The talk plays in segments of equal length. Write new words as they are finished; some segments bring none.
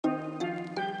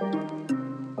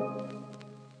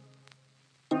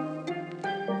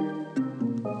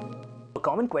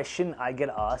common question I get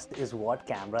asked is what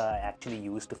camera I actually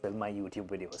use to film my YouTube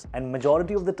videos. And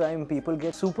majority of the time people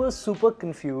get super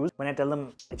confused when I tell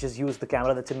them I just use the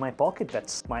camera that's in my pocket.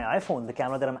 That's my iPhone, the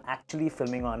camera that I'm actually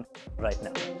filming on right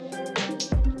now.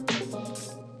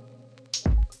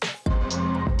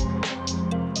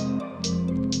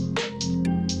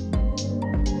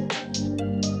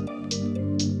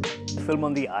 Film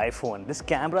on the iPhone. This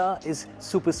camera is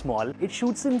super small. It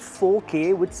shoots in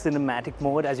 4K with cinematic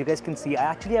mode. As you guys can see, I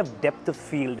actually have depth of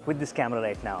field with this camera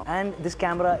right now. And this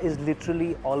camera is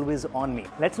literally always on me.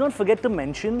 Let's not forget to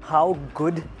mention how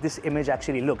good this image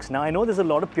actually looks. Now, I know there's a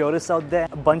lot of purists out there.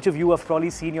 A bunch of you have probably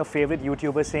seen your favorite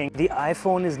YouTuber saying the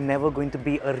iPhone is never going to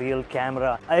be a real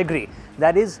camera. I agree.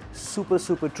 That is super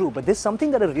true. But there's something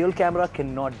that a real camera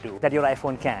cannot do that your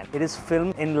iPhone can. It is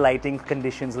film in lighting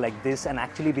conditions like this and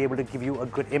actually be able to give you a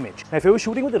good image. Now, if you were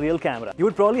shooting with a real camera, you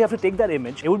would probably have to take that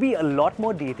image. It would be a lot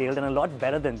more detailed and a lot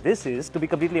better than this is. To be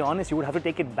completely honest, you would have to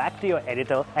take it back to your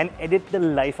editor and edit the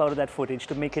life out of that footage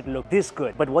to make it look this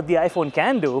good. But what the iPhone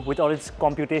can do with all its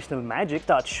computational magic,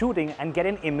 start shooting and get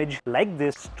an image like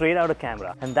this straight out of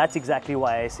camera. And that's exactly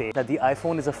why I say that the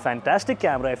iPhone is a fantastic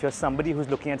camera if you're somebody who's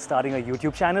looking at starting a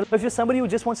YouTube channel, or if you're somebody who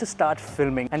just wants to start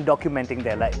filming and documenting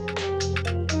their life.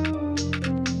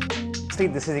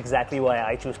 This is exactly why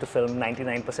I choose to film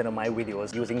 99% of my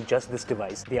videos using just this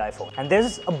device, the iPhone. And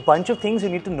there's a bunch of things you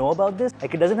need to know about this.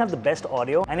 Like, it doesn't have the best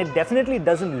audio and it definitely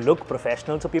doesn't look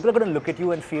professional. So people are going to look at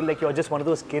you and feel like you're just one of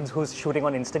those kids who's shooting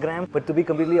on Instagram. But to be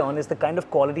completely honest, the kind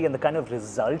of quality and the kind of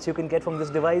results you can get from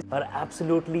this device are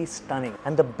absolutely stunning.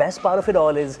 And the best part of it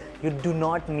all is you do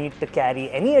not need to carry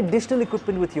any additional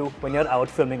equipment with you when you're out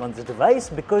filming on this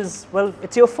device because, well,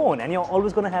 it's your phone and you're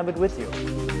always going to have it with you.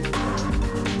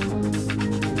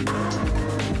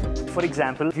 For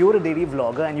example, if you were a daily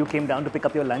vlogger and you came down to pick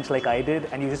up your lunch like I did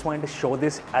and you just wanted to show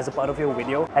this as a part of your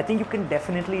video, I think you can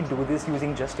definitely do this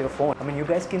using just your phone. I mean, you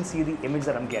guys can see the image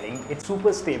that I'm getting. It's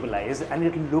super stabilized and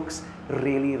it looks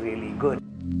really good.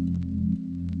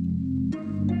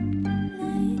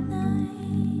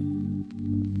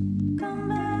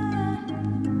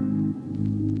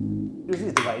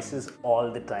 These devices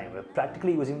all the time. We're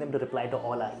practically using them to reply to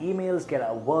all our emails, get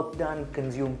our work done,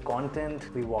 consume content.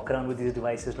 We walk around with these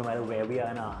devices no matter where we are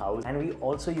in our house. And we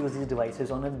also use these devices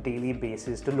on a daily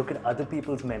basis to look at other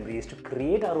people's memories, to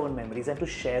create our own memories and to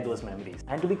share those memories.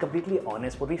 And to be completely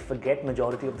honest, what we forget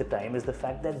majority of the time is the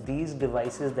fact that these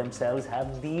devices themselves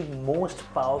have the most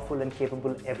powerful and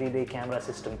capable everyday camera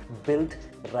system built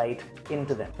right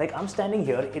into them. Like, I'm standing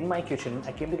here in my kitchen,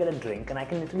 I came to get a drink and I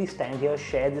can literally stand here,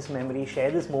 share this memory,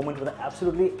 share this moment with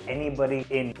absolutely anybody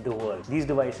in the world. These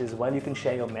devices, while you can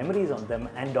share your memories on them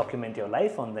and document your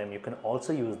life on them, you can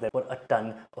also use them for a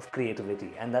ton of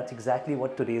creativity. And that's exactly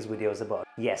what today's video is about.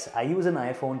 Yes, I use an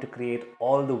iPhone to create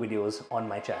all the videos on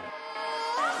my channel.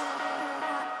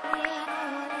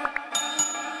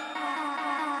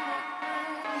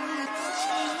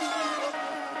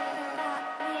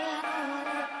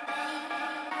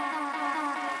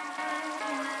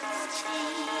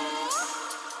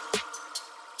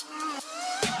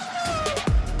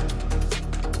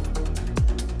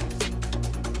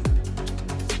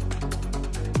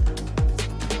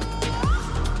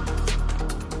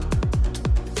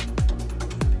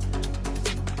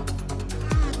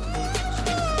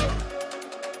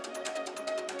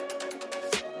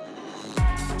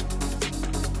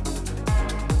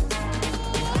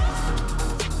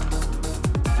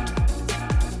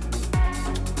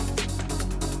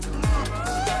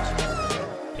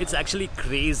 It's actually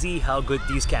crazy how good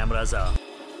these cameras are.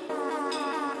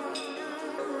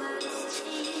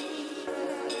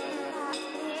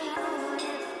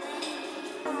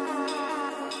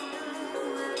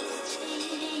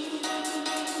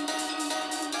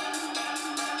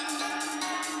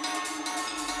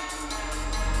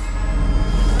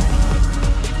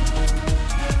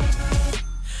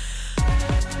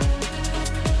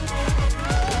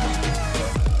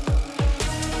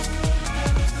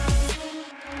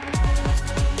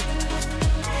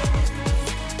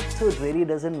 So it really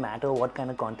doesn't matter what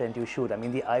kind of content you shoot. I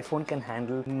mean, the iPhone can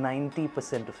handle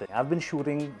 90% of it. I've been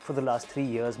shooting for the last 3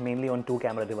 years mainly on 2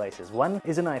 camera devices. One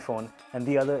is an iPhone and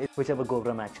the other is whichever GoPro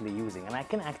I'm actually using. And I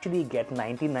can actually get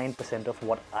 99% of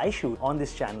what I shoot on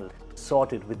this channel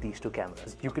sorted with these 2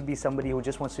 cameras. You could be somebody who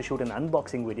just wants to shoot an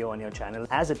unboxing video on your channel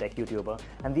as a tech YouTuber,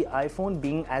 and the iPhone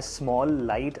being as small,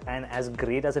 light and as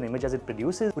great as an image as it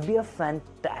produces would be a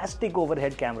fantastic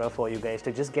overhead camera for you guys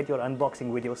to just get your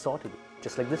unboxing video sorted,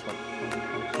 just like this one.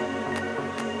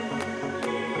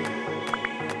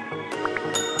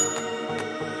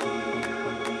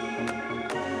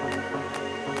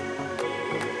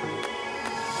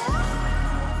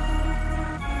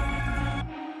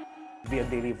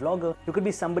 daily vlogger. You could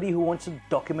be somebody who wants to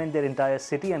document their entire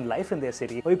city and life in their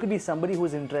city. Or you could be somebody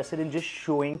who's interested in just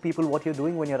showing people what you're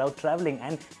doing when you're out traveling.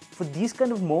 And for these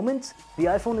kind of moments, the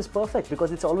iPhone is perfect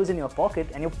because it's always in your pocket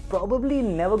and you're probably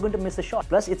never going to miss a shot.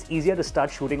 Plus, it's easier to start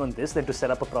shooting on this than to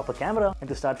set up a proper camera and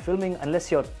to start filming.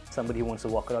 Unless you're somebody who wants to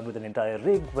walk around with an entire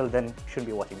rig, well then you shouldn't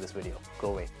be watching this video. Go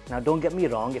away. Now don't get me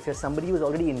wrong, if you're somebody who's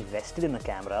already invested in a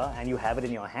camera and you have it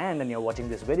in your hand and you're watching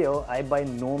this video, I by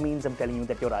no means am telling you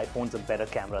that your iPhone's a better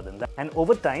camera than that. And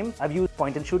over time, I've used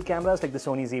point and shoot cameras like the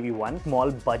Sony ZV-1,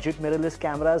 small budget mirrorless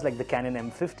cameras like the Canon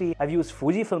M50, I've used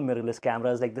Fujifilm mirrorless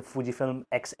cameras like the Fujifilm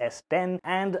XS10,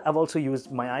 and I've also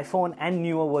used my iPhone and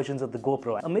newer versions of the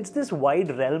GoPro. Amidst this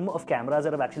wide realm of cameras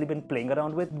that I've actually been playing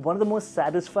around with, one of the most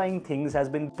satisfying things has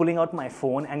been pulling out my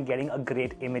phone and getting a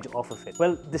great image off of it.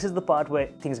 Well, this is the part where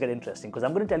things get interesting because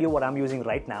I'm going to tell you what I'm using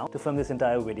right now to film this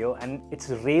entire video, and it's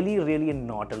really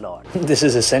not a lot. This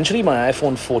is essentially my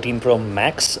iPhone 14 Pro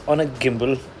Max on a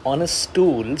gimbal on a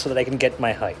stool so that I can get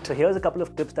my height. So here's a couple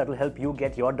of tips that will help you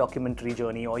get your documentary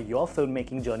journey or your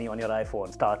filmmaking journey on your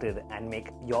iPhone started and make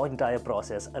your entire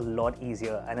process a lot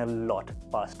easier and a lot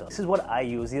faster. This is what I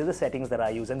use, these are the settings that I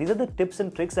use, and these are the tips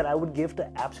and tricks that I would give to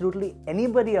absolutely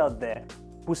anybody out there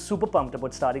who's super pumped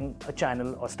about starting a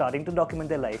channel or starting to document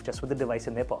their life just with the device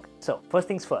in their pocket. So first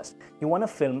things first, you want to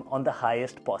film on the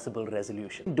highest possible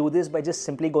resolution. Do this by just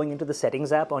simply going into the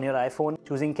settings app on your iPhone,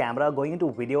 choosing camera, going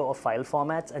into video or file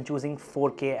formats and choosing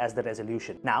 4K as the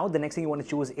resolution. Now the next thing you want to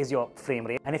choose is your frame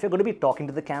rate, and if you're going to be talking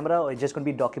to the camera or just going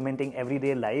to be documenting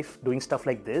everyday life, doing stuff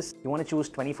like this, you want to choose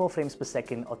 24 frames per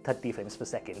second or 30 frames per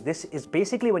second. This is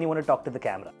basically when you want to talk to the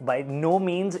camera. By no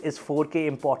means is 4K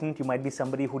important. You might be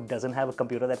somebody who doesn't have a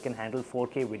computer that can handle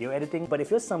 4K video editing, but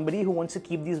if you're somebody who wants to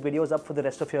keep these videos up for the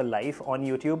rest of your life on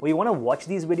YouTube, or you want to watch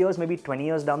these videos maybe 20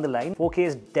 years down the line, 4K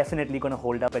is definitely going to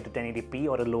hold up at a 1080p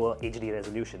or a lower HD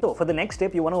resolution. So for the next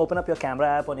step, you want to open up your camera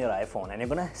app on your iPhone and you're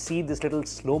going to see this little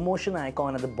slow motion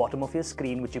icon at the bottom of your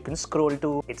screen which you can scroll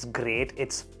to. It's great,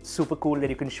 it's super cool that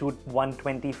you can shoot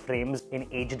 120 frames in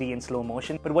HD in slow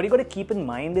motion, but what you got to keep in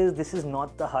mind is this is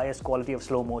not the highest quality of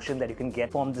slow motion that you can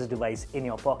get from this device in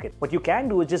your pocket. What you can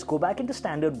do is just go back into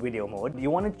standard video mode.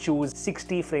 You want to choose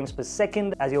 60 frames per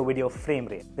second as your video frame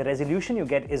rate. The resolution you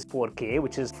get is 4K,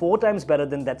 which is 4 times better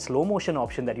than that slow motion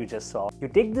option that you just saw. You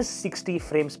take this 60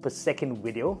 frames per second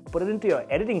video, put it into your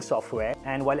editing software,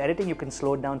 and while editing you can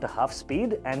slow it down to half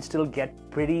speed and still get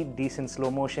pretty decent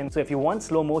slow motion. So if you want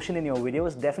slow motion in your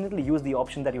videos, definitely use the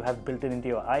option that you have built into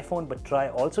your iPhone, but try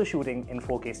also shooting in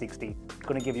 4K 60. It's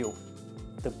going to give you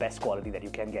the best quality that you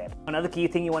can get. Another key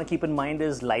thing you want to keep in mind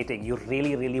is lighting. You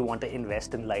really want to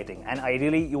invest in lighting, and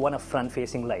ideally you want a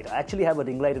front-facing light. I actually have a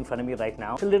ring light in front of me right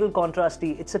now. It's a little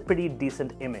contrasty, it's a pretty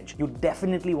decent image. You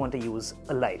definitely want to use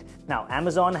a light. Now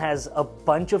Amazon has a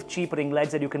bunch of cheap ring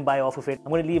lights that you can buy off of it. I'm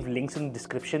going to leave links in the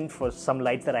description for some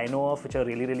lights that I know of which are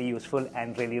really useful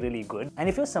and really good. And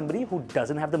if you're somebody who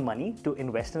doesn't have the money to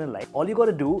invest in a light, all you got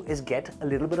to do is get a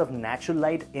little bit of natural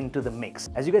light into the mix.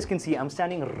 As you guys can see, I'm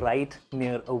standing right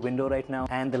near a window right now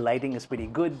and the lighting is pretty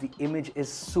good. The image is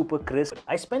super crisp.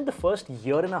 I spent the first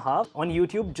year and a half on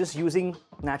YouTube just using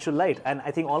natural light, and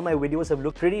I think all my videos have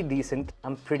looked pretty decent.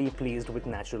 I'm pretty pleased with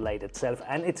natural light itself,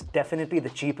 and it's definitely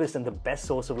the cheapest and the best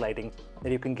source of lighting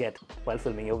that you can get while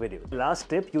filming your video. Last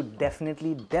tip, you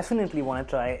definitely want to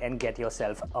try and get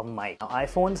yourself a mic. Now,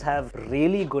 iPhones have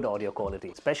really good audio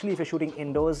quality, especially if you're shooting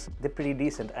indoors. They're pretty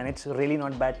decent, and it's really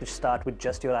not bad to start with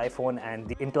just your iPhone and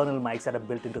the internal mics that are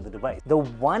built into the device. The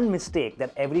one mistake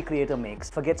that every creator makes,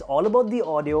 forgets all about the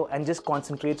audio and just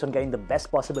concentrates on getting the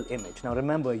best possible image. Now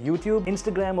remember, YouTube,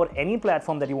 Instagram, or any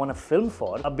platform that you want to film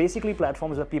for are basically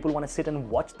platforms where people want to sit and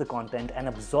watch the content and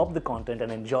absorb the content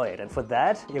and enjoy it. And for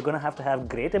that, you're going to have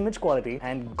great image quality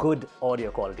and good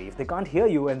audio quality. If they can't hear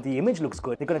you and the image looks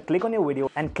good, they're going to click on your video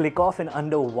and click off in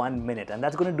under 1 minute, and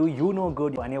that's going to do you no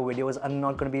good, and your videos are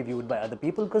not going to be viewed by other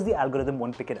people because the algorithm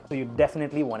won't pick it up. So you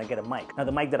definitely want to get a mic. Now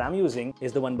the mic that I'm using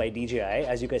is the one by DJI,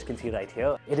 as you guys can see right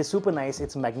here. It is super nice,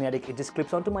 it's magnetic, it just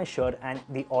clips onto my shirt, and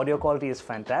the audio quality is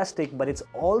fantastic, but it's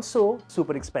also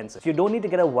super expensive. So you don't need to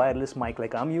get a wireless mic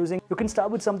like I'm using. You can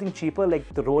start with something cheaper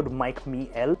like the Rode Mic Me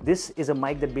L. This is a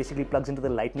mic that basically plugs into the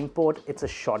lightning port. It's a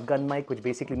shotgun mic, which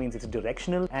basically means it's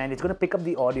directional, and it's going to pick up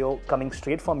the audio coming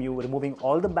straight from you, removing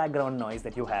all the background noise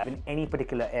that you have in any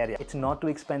particular area. It's not too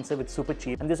expensive, it's super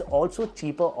cheap, and there's also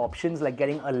cheaper options like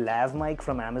getting a lav mic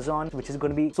from Amazon, which is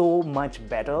going to be so much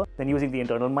better than using the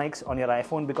internal mics on your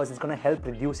iPhone, because it's going to help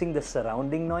reducing the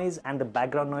surrounding noise and the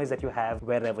background noise that you have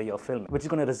wherever you're filming, which is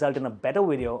going to result in a better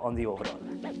video on the overall.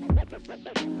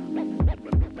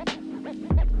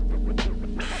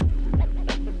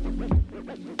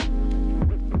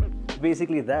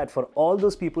 basically that. For all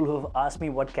those people who have asked me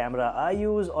what camera I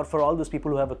use, or for all those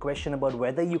people who have a question about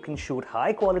whether you can shoot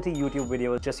high quality YouTube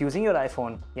videos just using your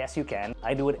iPhone, yes you can.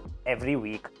 I do it every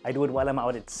week. I do it while I'm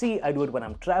out at sea, I do it when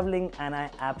I'm traveling, and I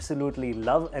absolutely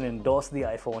love and endorse the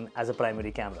iPhone as a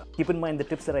primary camera. Keep in mind the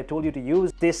tips that I told you to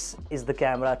use. This is the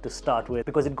camera to start with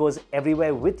because it goes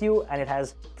everywhere with you and it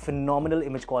has phenomenal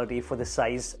image quality for the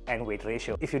size and weight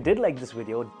ratio. If you did like this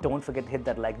video, don't forget to hit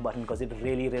that like button because it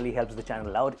really helps the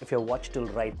channel out. If you're watched till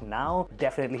right now,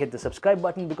 definitely hit the subscribe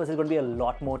button because there's going to be a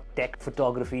lot more tech,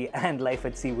 photography and life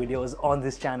at sea videos on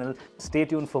this channel. Stay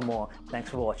tuned for more. Thanks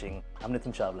for watching. I'm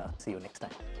Nitin Chawla. See you next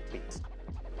time. Peace.